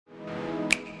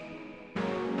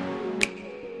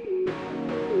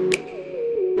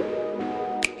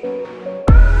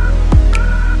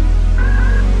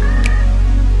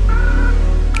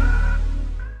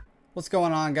What's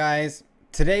going on, guys?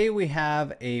 Today we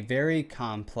have a very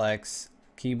complex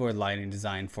keyboard lighting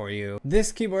design for you.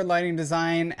 This keyboard lighting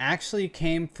design actually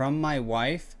came from my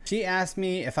wife. She asked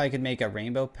me if I could make a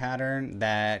rainbow pattern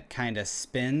that kind of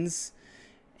spins,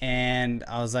 and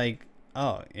I was like,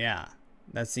 oh yeah,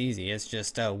 that's easy. It's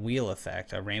just a wheel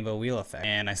effect, a rainbow wheel effect.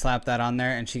 And I slapped that on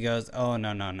there and she goes, oh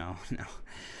no.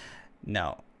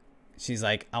 She's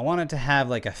like, I want it to have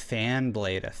like a fan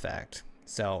blade effect.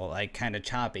 So like kind of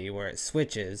choppy, where it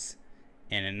switches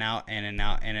in and out, in and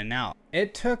out, in and out.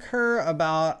 It took her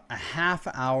about a half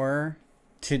hour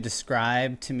to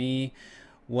describe to me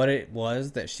what it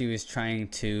was that she was trying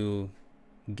to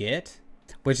get,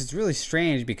 which is really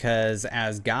strange because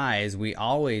as guys, we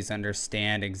always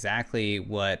understand exactly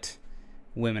what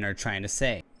women are trying to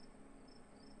say.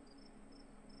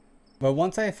 But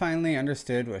once I finally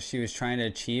understood what she was trying to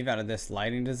achieve out of this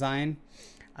lighting design,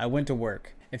 I went to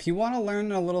work. If you want to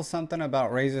learn a little something about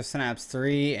Razer Synapse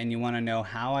 3 and you want to know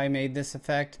how I made this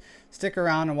effect, stick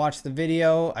around and watch the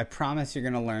video. I promise you're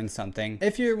going to learn something.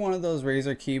 If you're one of those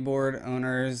Razer keyboard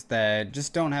owners that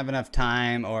just don't have enough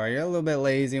time, or you're a little bit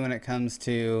lazy when it comes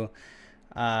to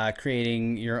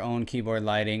creating your own keyboard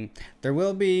lighting, there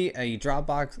will be a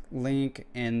Dropbox link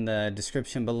in the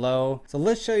description below. So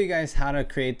let's show you guys how to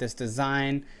create this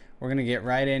design. We're going to get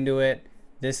right into it.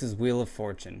 This is Wheel of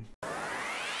Fortune.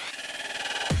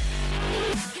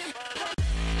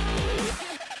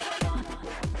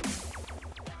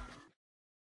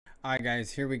 Alright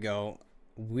guys, here we go.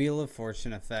 Wheel of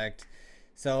Fortune effect.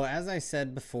 So as I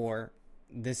said before,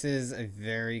 this is a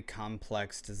very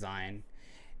complex design.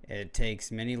 It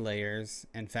takes many layers.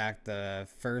 In fact, the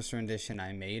first rendition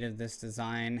I made of this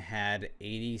design had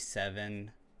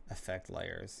 87 effect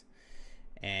layers.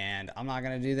 And I'm not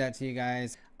going to do that to you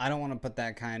guys. I don't want to put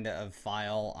that kind of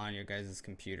file on your guys'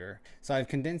 computer. So I've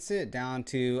condensed it down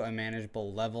to a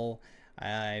manageable level.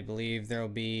 I believe there will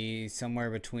be somewhere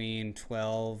between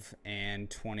 12 and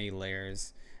 20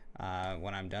 layers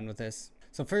when I'm done with this.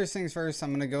 So first things first, I'm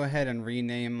going to go ahead and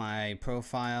rename my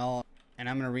profile, and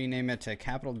I'm going to rename it to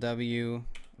capital W,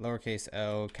 lowercase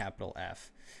o, capital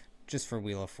F, just for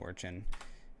Wheel of Fortune.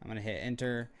 I'm going to hit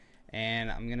enter,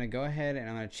 and I'm going to go ahead and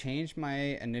I'm going to change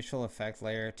my initial effect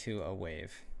layer to a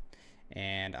wave.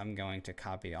 And I'm going to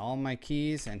copy all my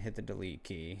keys and hit the delete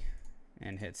key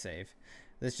and hit save.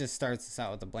 This just starts us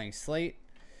out with a blank slate.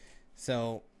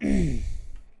 So so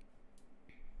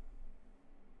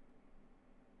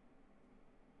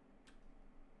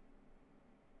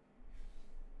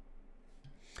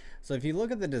if you look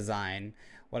at the design,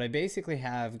 what I basically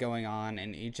have going on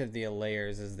in each of the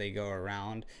layers as they go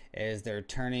around is they're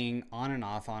turning on and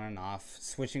off,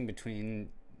 switching between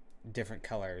different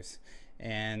colors.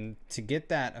 And to get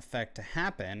that effect to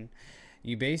happen,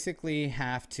 you basically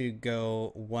have to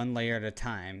go one layer at a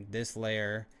time. This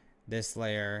layer, this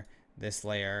layer, this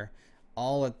layer,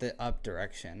 all at the up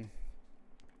direction.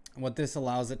 What this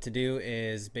allows it to do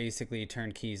is basically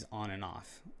turn keys on and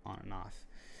off, on and off.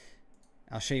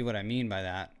 I'll show you what I mean by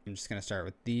that. I'm just gonna start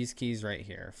with these keys right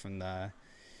here, from the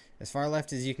as far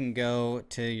left as you can go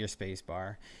to your space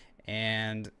bar.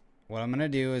 And what I'm gonna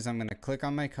do is I'm gonna click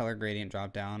on my color gradient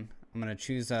drop down. I'm gonna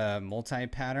choose a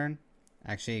multi-pattern.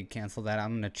 Actually, cancel that.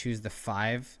 I'm going to choose the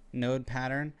 5 node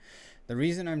pattern. The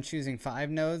reason I'm choosing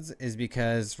 5 nodes is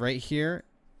because right here,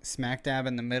 smack dab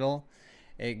in the middle,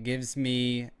 it gives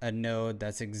me a node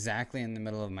that's exactly in the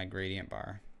middle of my gradient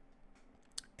bar.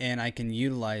 And I can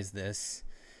utilize this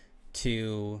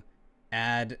to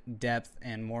add depth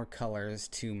and more colors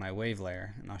to my wave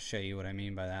layer. And I'll show you what I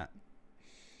mean by that.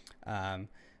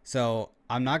 So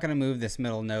I'm not going to move this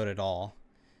middle node at all.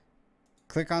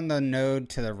 Click on the node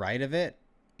to the right of it,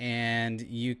 and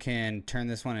you can turn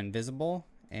this one invisible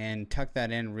and tuck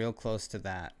that in real close to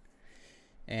that.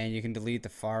 And you can delete the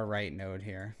far right node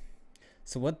here.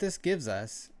 So what this gives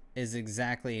us is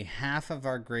exactly half of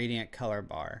our gradient color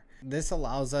bar. This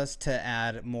allows us to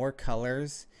add more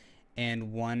colors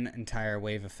in one entire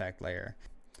wave effect layer.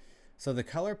 So the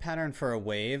color pattern for a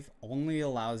wave only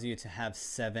allows you to have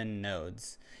 7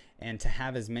 nodes. And to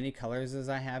have as many colors as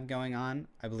I have going on,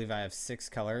 I believe I have 6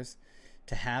 colors.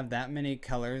 To have that many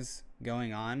colors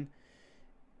going on,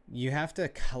 you have to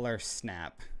color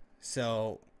snap.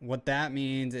 So what that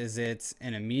means is it's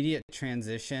an immediate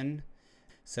transition.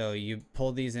 So you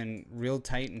pull these in real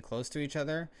tight and close to each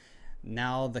other.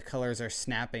 Now the colors are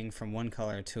snapping from one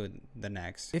color to the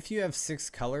next. If you have 6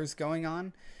 colors going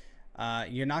on,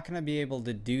 you're not going to be able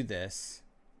to do this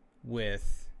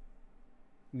with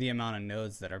the amount of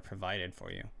nodes that are provided for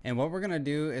you. And what we're going to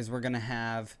do is we're going to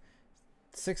have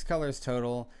 6 colors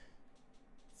total,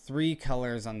 3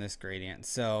 colors on this gradient.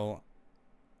 So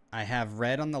I have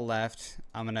red on the left.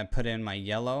 I'm going to put in my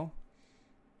yellow,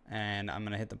 and I'm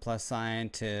going to hit the plus sign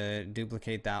to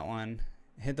duplicate that one.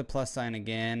 Hit the plus sign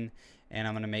again, and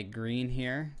I'm going to make green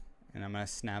here, and I'm going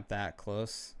to snap that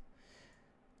close.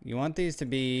 You want these to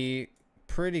be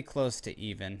pretty close to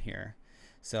even here.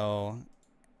 So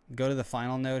go to the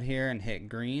final node here and hit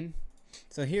green.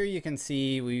 So here you can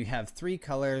see we have 3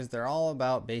 colors. They're all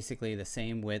about basically the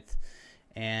same width,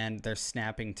 and they're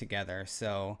snapping together.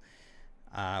 So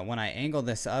when I angle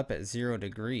this up at 0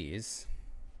 degrees,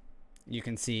 you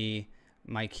can see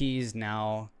my keys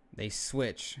now, they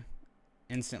switch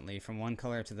instantly from one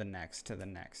color to the next to the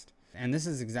next. And this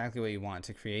is exactly what you want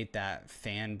to create that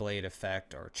fan blade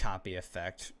effect or choppy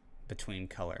effect between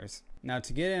colors. Now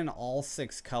to get in all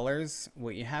 6 colors,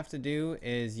 what you have to do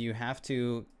is you have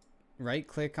to right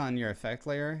click on your effect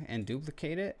layer and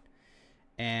duplicate it.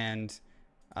 And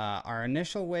our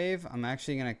initial wave, I'm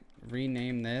actually going to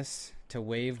rename this to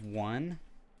wave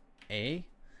 1A,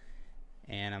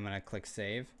 and I'm going to click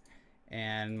save.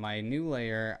 And my new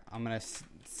layer, I'm going to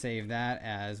save that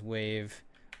as wave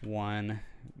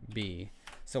 1B.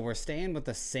 So we're staying with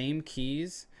the same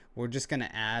keys. We're just going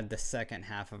to add the second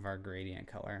half of our gradient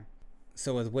color.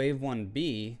 So with wave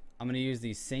 1B, I'm going to use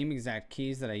these same exact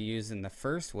keys that I used in the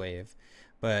first wave,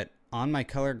 but on my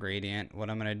color gradient, what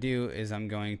I'm going to do is I'm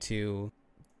going to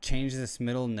change this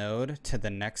middle node to the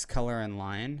next color in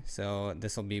line. So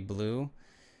this will be blue.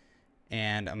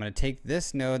 And I'm going to take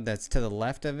this node that's to the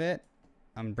left of it,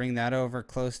 I'm going to bring that over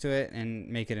close to it and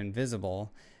make it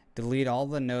invisible. Delete all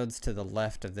the nodes to the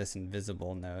left of this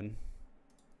invisible node.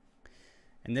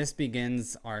 And this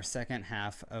begins our second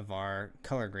half of our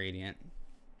color gradient.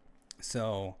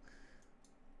 So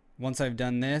once I've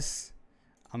done this,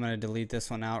 I'm going to delete this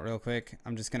one out real quick.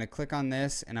 I'm just going to click on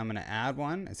this and I'm going to add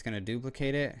one. It's going to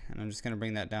duplicate it, and I'm just going to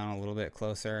bring that down a little bit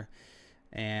closer.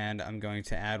 And I'm going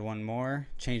to add one more,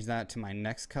 change that to my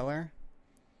next color,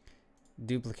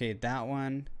 duplicate that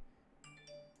one,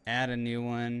 add a new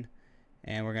one,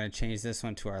 and we're going to change this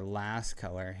one to our last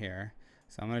color here.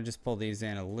 So I'm going to just pull these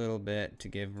in a little bit to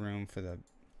give room for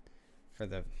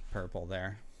the purple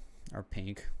there, or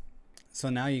pink. So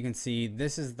now you can see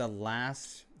this is the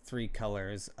last 3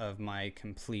 colors of my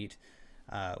complete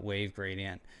wave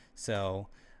gradient. So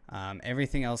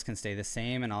everything else can stay the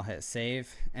same, and I'll hit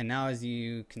save. And now as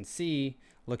you can see,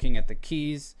 looking at the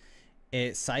keys,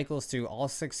 it cycles through all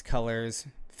 6 colors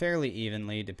fairly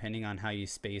evenly depending on how you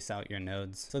space out your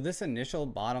nodes. So this initial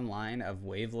bottom line of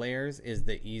wave layers is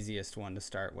the easiest one to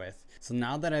start with. So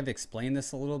now that I've explained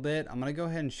this a little bit, I'm going to go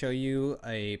ahead and show you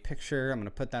a picture. I'm going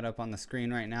to put that up on the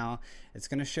screen right now. It's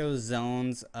going to show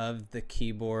zones of the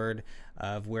keyboard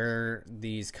of where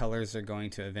these colors are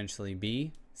going to eventually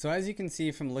be. So as you can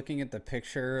see from looking at the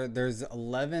picture, there's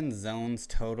 11 zones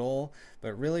total,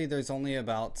 but really there's only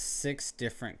about 6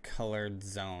 different colored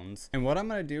zones. And what I'm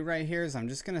going to do right here is I'm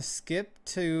just going to skip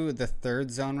to the 3rd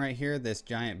zone right here, this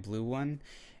giant blue one,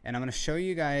 and I'm going to show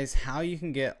you guys how you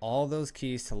can get all those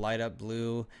keys to light up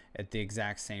blue at the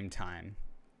exact same time,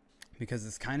 because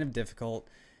it's kind of difficult.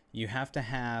 You have to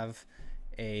have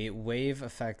a wave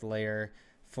effect layer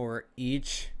for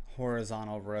each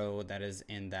horizontal row that is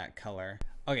in that color.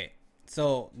 Okay,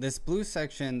 so this blue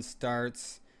section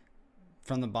starts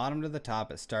from the bottom to the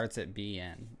top. It starts at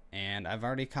BN, and I've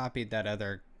already copied that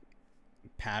other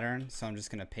pattern, so I'm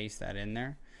just going to paste that in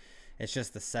there. It's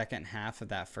just the second half of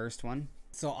that first one.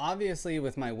 So obviously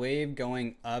with my wave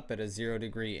going up at a 0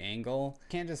 degree angle,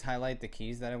 I can't just highlight the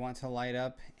keys that I want to light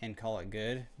up and call it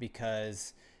good,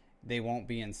 because they won't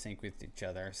be in sync with each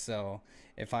other. So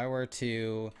if I were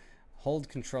to hold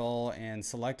control and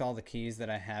select all the keys that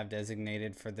I have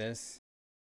designated for this.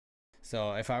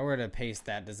 So if I were to paste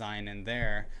that design in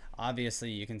there,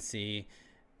 obviously you can see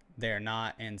they're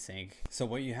not in sync. So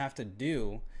what you have to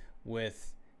do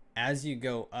with, as you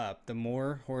go up, the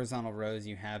more horizontal rows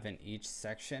you have in each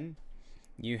section,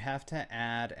 you have to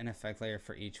add an effect layer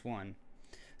for each one.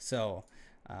 So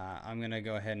I'm going to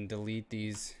go ahead and delete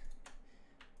these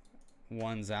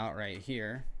ones out right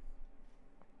here.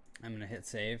 I'm going to hit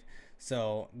save.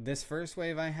 So this first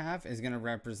wave I have is going to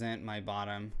represent my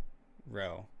bottom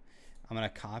row. I'm going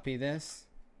to copy this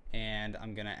and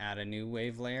I'm going to add a new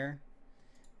wave layer.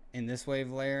 In this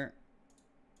wave layer,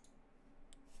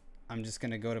 I'm just going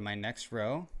to go to my next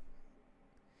row.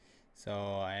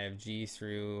 So I have G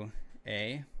through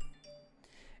A,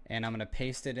 and I'm going to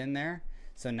paste it in there.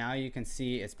 So now you can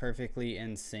see it's perfectly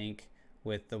in sync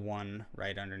with the one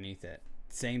right underneath it.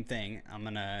 Same thing, I'm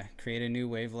going to create a new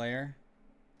wave layer.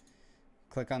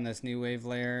 Click on this new wave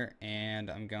layer,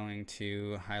 and I'm going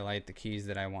to highlight the keys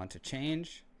that I want to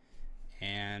change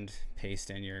and paste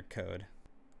in your code.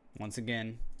 Once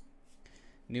again,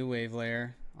 new wave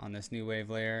layer. On this new wave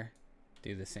layer,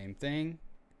 do the same thing.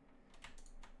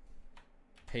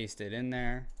 Paste it in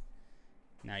there.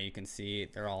 Now you can see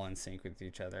they're all in sync with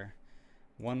each other.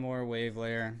 One more wave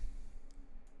layer.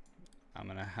 I'm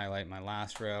gonna highlight my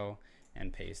last row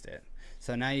and paste it.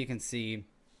 So now you can see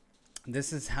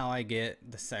this is how I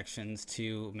get the sections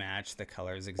to match the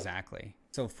colors exactly.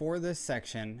 So for this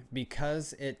section,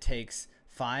 because it takes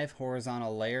 5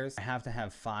 horizontal layers, I have to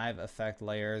have 5 effect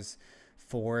layers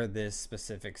for this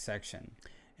specific section.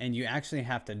 And you actually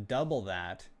have to double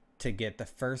that to get the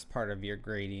first part of your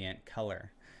gradient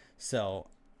color. So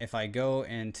if I go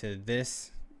into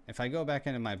this, if I go back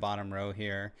into my bottom row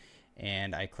here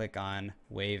and I click on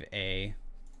wave A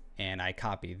and I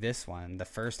copy this one, the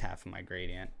first half of my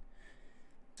gradient.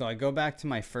 So I go back to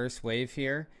my first wave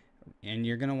here, and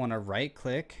you're gonna wanna right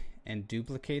click and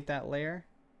duplicate that layer.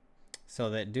 So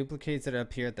that duplicates it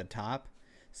up here at the top.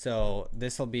 So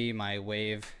this will be my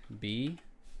wave B.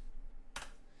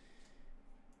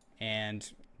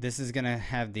 And this is gonna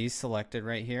have these selected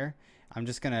right here. I'm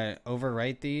just gonna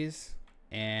overwrite these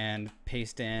and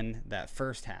paste in that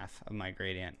first half of my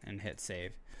gradient and hit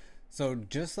save. So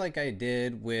just like I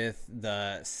did with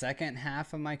the second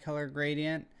half of my color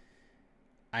gradient,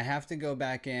 I have to go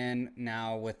back in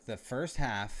now with the first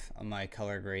half of my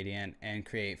color gradient and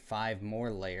create 5 more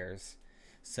layers.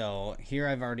 So here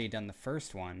I've already done the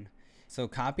first one. So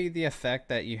copy the effect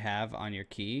that you have on your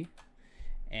key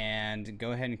and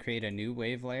go ahead and create a new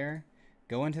wave layer.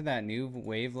 Go into that new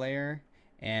wave layer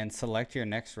and select your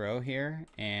next row here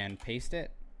and paste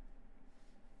it.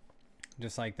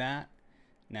 Just like that.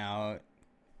 Now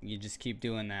you just keep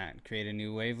doing that. Create a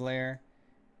new wave layer,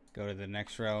 go to the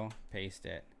next row, paste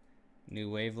it. New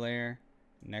wave layer,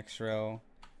 next row,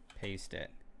 paste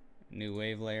it. New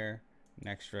wave layer,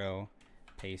 next row,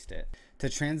 paste it. To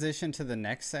transition to the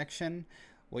next section,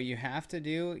 what you have to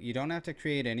do, you don't have to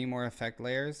create any more effect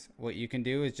layers. What you can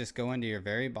do is just go into your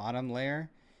very bottom layer.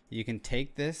 You can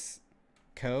take this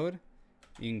code,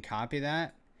 you can copy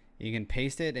that, you can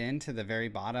paste it into the very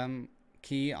bottom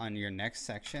key on your next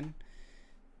section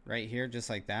right here, just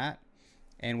like that.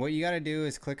 And what you got to do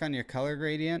is click on your color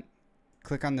gradient,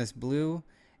 click on this blue,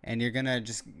 and you're gonna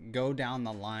just go down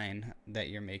the line that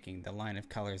you're making, the line of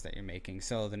colors that you're making.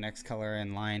 So the next color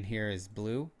in line here is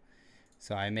blue.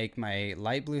 So I make my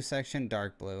light blue section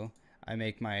dark blue. I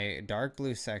make my dark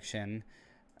blue section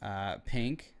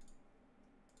pink.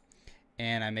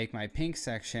 And I make my pink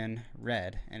section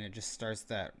red, and it just starts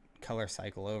that color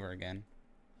cycle over again.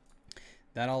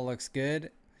 That all looks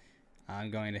good. I'm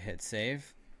going to hit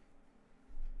save.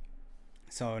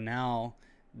 So now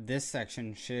this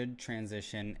section should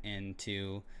transition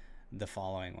into the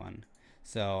following one.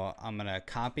 So I'm gonna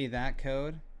copy that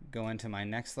code, go into my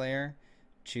next layer,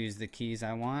 choose the keys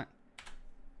I want,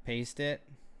 paste it,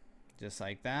 just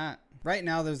like that. Right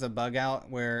now there's a bug out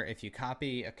where if you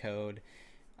copy a code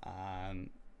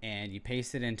and you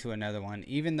paste it into another one,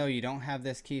 even though you don't have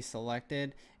this key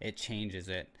selected, it changes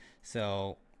it.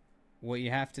 So what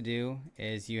you have to do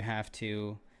is you have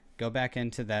to go back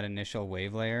into that initial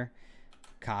wave layer,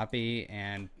 copy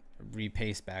and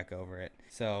repaste back over it.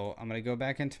 So I'm going to go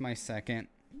back into my second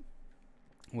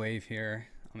wave here.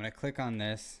 I'm going to click on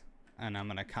this and I'm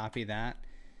going to copy that,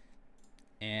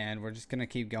 and we're just going to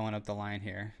keep going up the line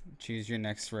here. Choose your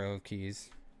next row of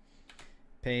keys,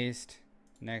 paste,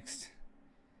 next,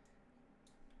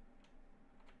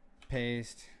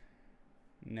 paste,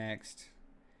 next,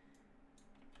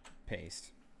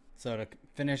 paste. So to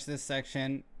finish this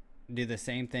section, do the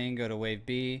same thing, go to wave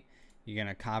B, you're going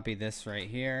to copy this right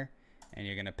here and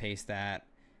you're going to paste that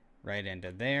right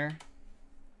into there,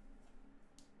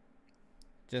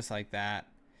 just like that.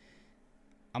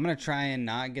 I'm going to try and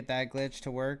not get that glitch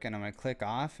to work, and I'm going to click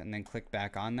off and then click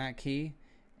back on that key,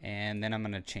 and then I'm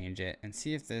going to change it and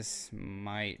see if this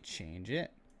might change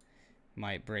it.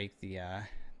 Might break the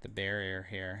barrier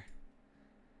here.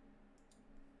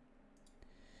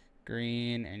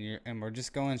 Green, and we're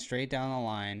just going straight down the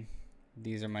line.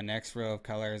 These are my next row of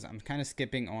colors. I'm kind of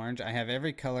skipping orange. I have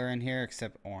every color in here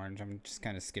except orange. I'm just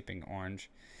kind of skipping orange.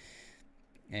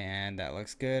 And that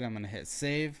looks good. I'm going to hit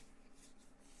save.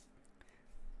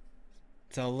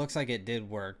 So it looks like it did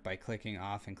work by clicking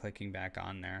off and clicking back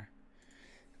on there.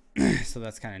 So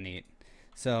that's kind of neat.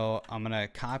 So I'm going to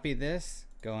copy this,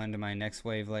 go into my next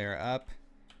wave layer up,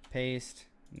 paste,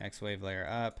 next wave layer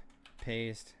up,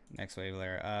 paste, next wave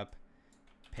layer up,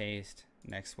 paste,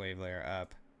 next wave layer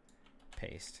up,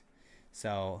 paste.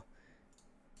 So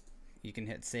you can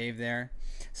hit save there.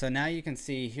 So now you can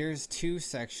see here's 2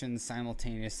 sections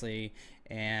simultaneously,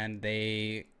 and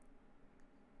they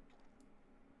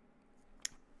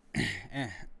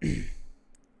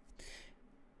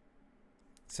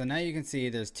So now you can see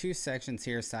there's two sections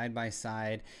here side by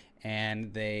side,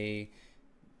 and this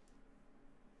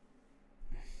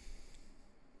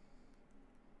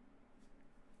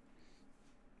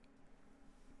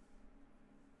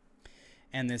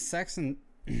section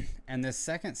and this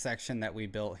second section that we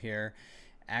built here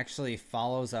actually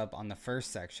follows up on the first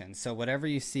section. So whatever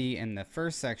you see in the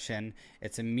first section,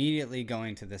 it's immediately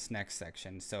going to this next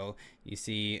section. So you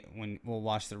see, when we'll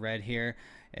watch the red here,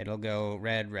 it'll go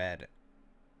red, red,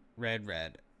 red,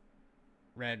 red,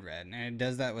 red, red, and it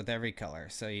does that with every color.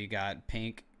 So you got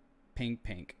pink, pink,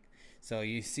 pink. So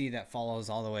you see that follows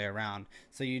all the way around.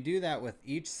 So you do that with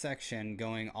each section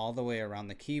going all the way around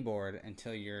the keyboard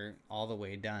until you're all the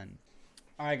way done.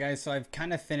 Alright guys, so I've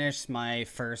kind of finished my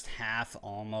first half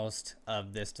almost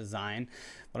of this design.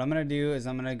 What I'm going to do is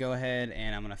I'm going to go ahead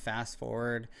and I'm going to fast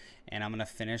forward and I'm going to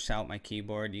finish out my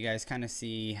keyboard. You guys kind of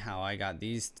see how I got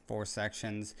these 4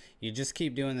 sections. You just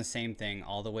keep doing the same thing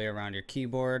all the way around your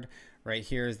keyboard. Right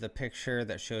here is the picture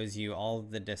that shows you all of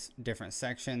the different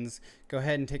sections. Go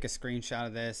ahead and take a screenshot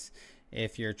of this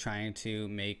if you're trying to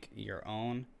make your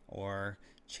own or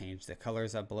change the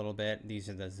colors up a little bit. These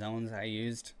are the zones I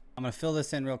used. I'm going to fill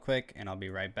this in real quick and I'll be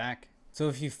right back. So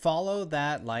if you follow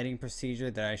that lighting procedure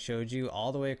that I showed you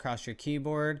all the way across your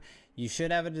keyboard, you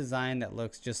should have a design that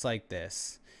looks just like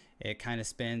this. It kind of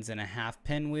spins in a half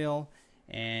pinwheel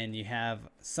and you have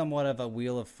somewhat of a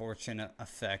Wheel of Fortune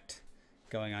effect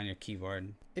going on your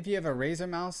keyboard. If you have a Razer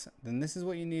mouse, then this is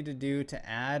what you need to do to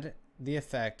add the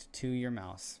effect to your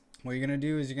mouse. What you're going to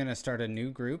do is you're going to start a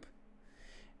new group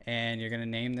and you're going to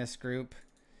name this group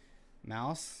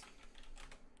mouse.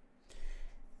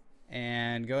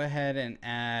 And go ahead and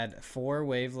add 4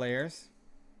 wave layers.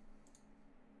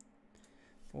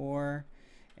 4.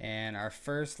 And our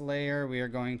first layer we are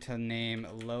going to name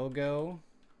logo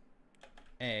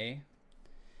A.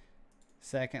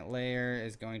 Second layer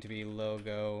is going to be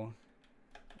logo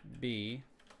B.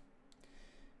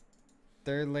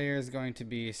 Third layer is going to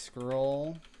be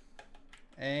scroll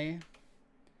A.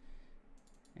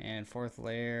 And fourth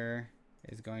layer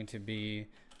is going to be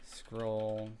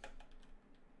scroll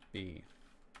B.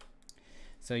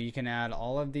 So you can add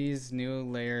all of these new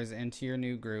layers into your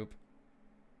new group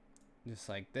just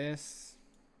like this.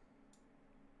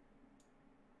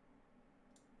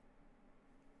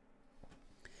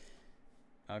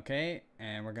 Okay,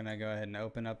 and we're gonna go ahead and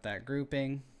open up that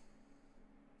grouping.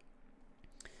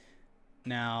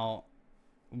 Now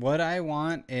what I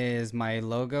want is my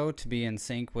logo to be in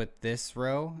sync with this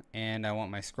row, and I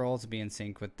want my scroll to be in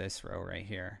sync with this row right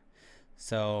here.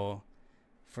 So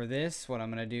for this, what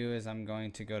I'm going to do is I'm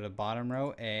going to go to bottom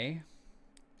row A,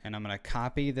 and I'm going to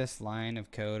copy this line of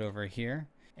code over here,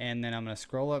 and then I'm going to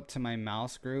scroll up to my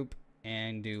mouse group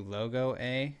and do logo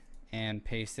A and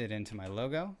paste it into my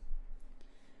logo.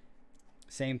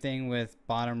 Same thing with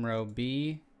bottom row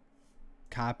B,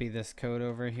 copy this code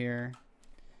over here,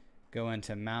 go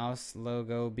into mouse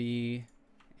logo B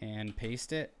and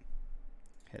paste it,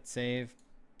 hit save.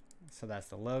 So that's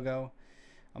the logo.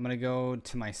 I'm going to go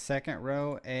to my second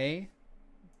row A,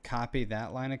 copy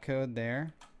that line of code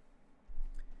there,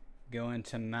 go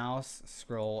into mouse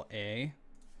scroll A,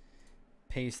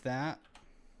 paste that.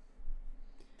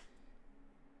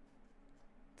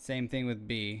 Same thing with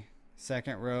B,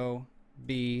 second row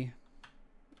B,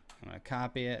 I'm going to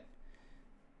copy it,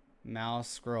 mouse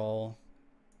scroll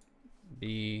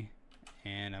B,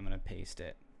 and I'm going to paste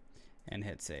it and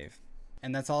hit save.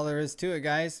 And that's all there is to it,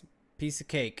 guys. Piece of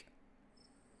cake.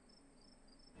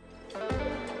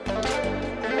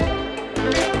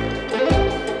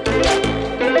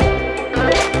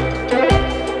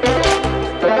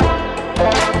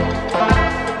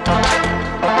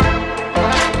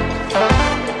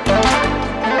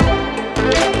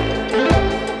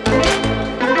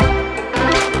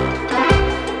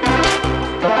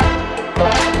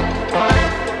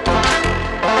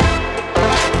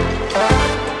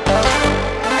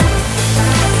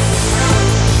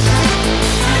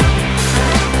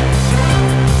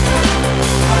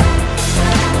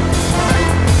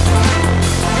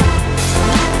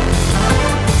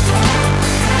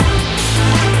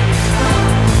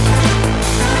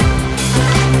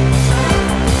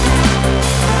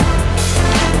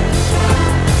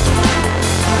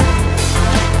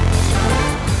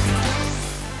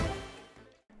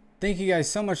 Thank you guys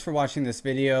so much for watching this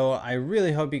video. I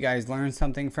really hope you guys learned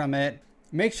something from it.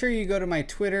 Make sure you go to my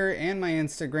Twitter and my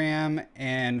Instagram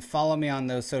and follow me on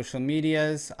those social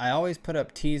medias. I always put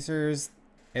up teasers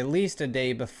at least a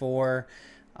day before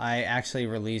I actually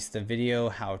release the video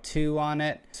how-to on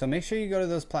it. So make sure you go to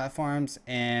those platforms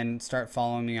and start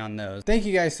following me on those. Thank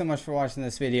you guys so much for watching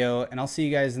this video, and I'll see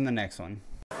you guys in the next one.